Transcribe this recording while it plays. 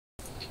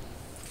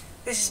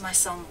This is my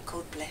song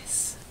called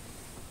Bliss.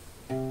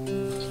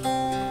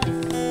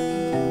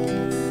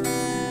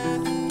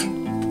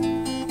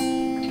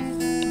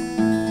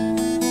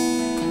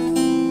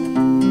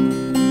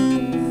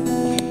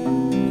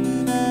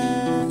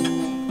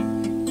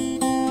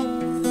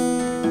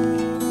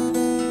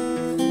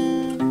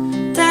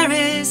 There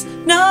is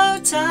no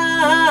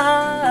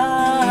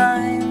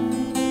time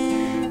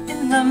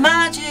in the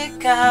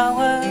magic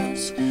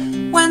hours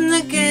when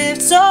the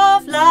gifts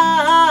of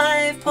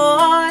life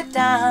pour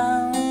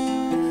down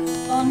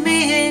on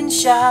me in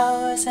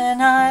showers,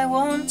 and I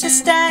want to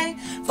stay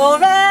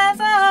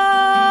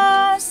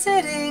forever,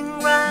 sitting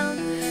round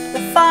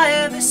the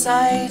fire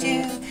beside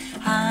you,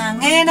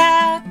 hanging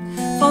out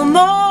for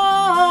more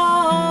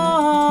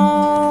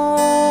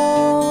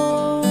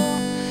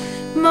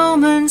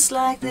moments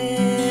like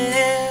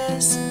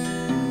this.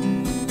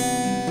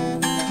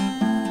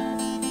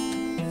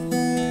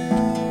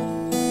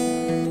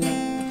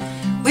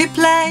 We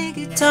play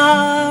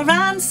guitar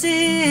and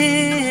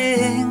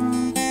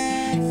sing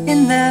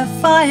in the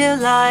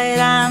firelight,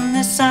 and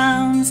the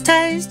sounds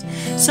taste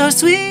so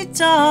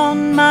sweet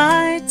on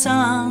my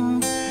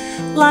tongue,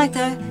 like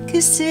the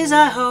kisses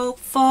I hope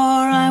for.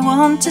 I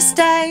want to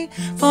stay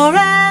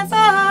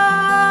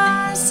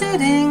forever,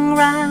 sitting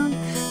round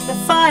the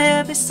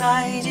fire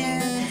beside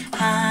you,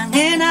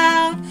 hanging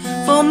out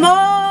for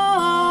more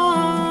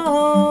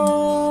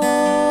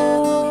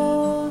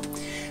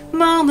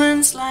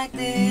moments like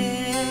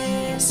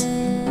this.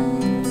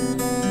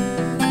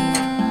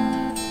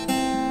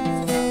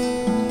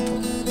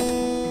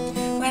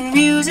 When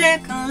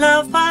music and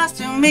love pass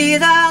through me,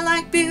 they're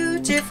like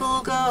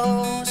beautiful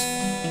ghosts.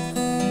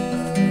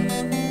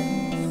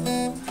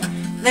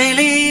 They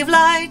leave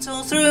light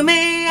all through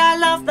me, I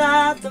love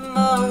that the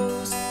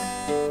most.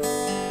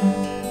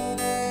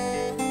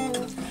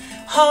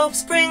 Hope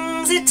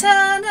springs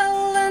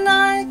eternal, and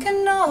I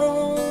can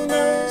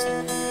almost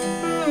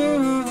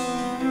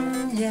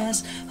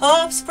yes,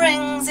 hope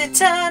springs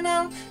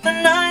eternal,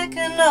 and I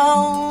can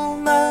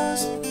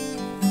almost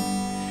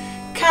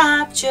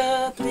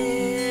capture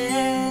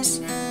bliss.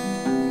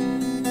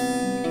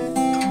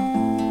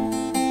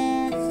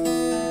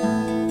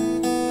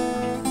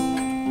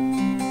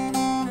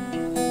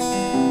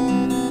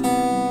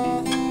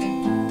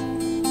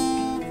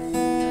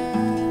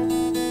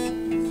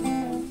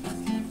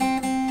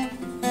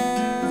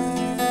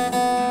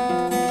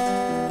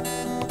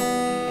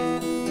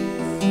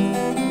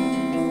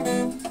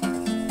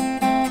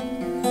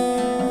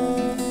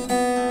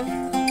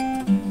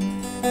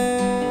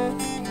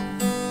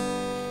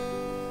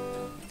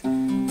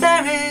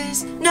 There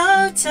is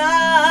no time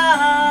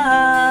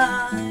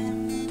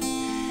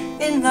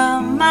in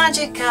the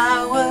magic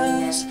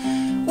hours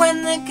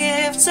when the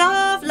gifts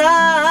of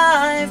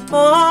life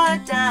pour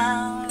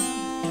down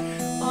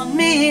on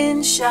me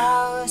in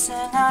showers,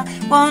 and I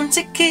want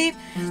to keep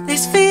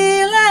this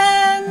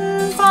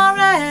feeling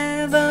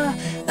forever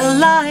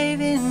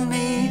alive in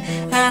me,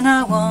 and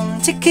I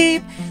want to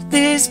keep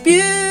this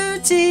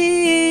beauty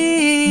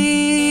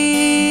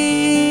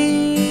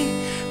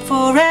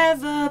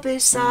forever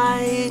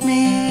beside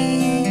me.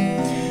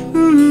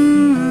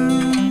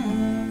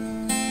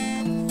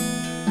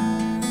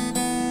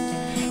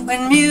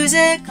 When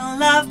music and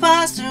love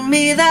pass through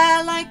me,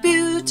 they're like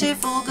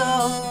beautiful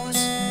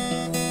ghosts.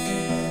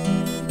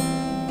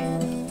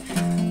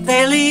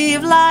 They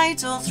leave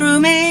light all through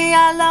me,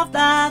 I love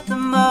that the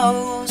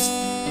most.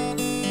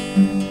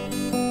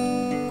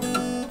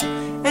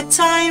 At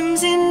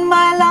times in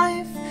my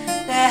life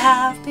there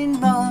have been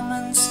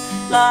moments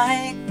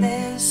like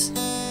this.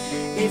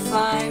 If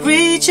I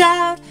reach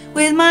out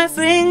with my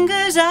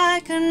fingers,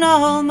 I can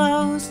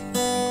almost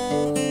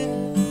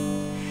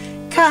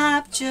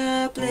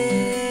capture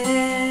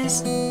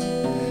bliss.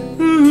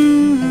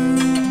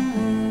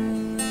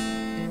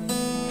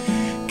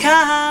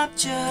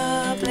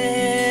 Capture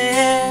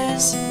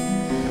bliss.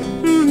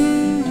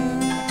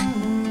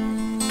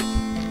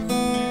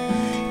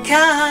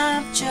 Capture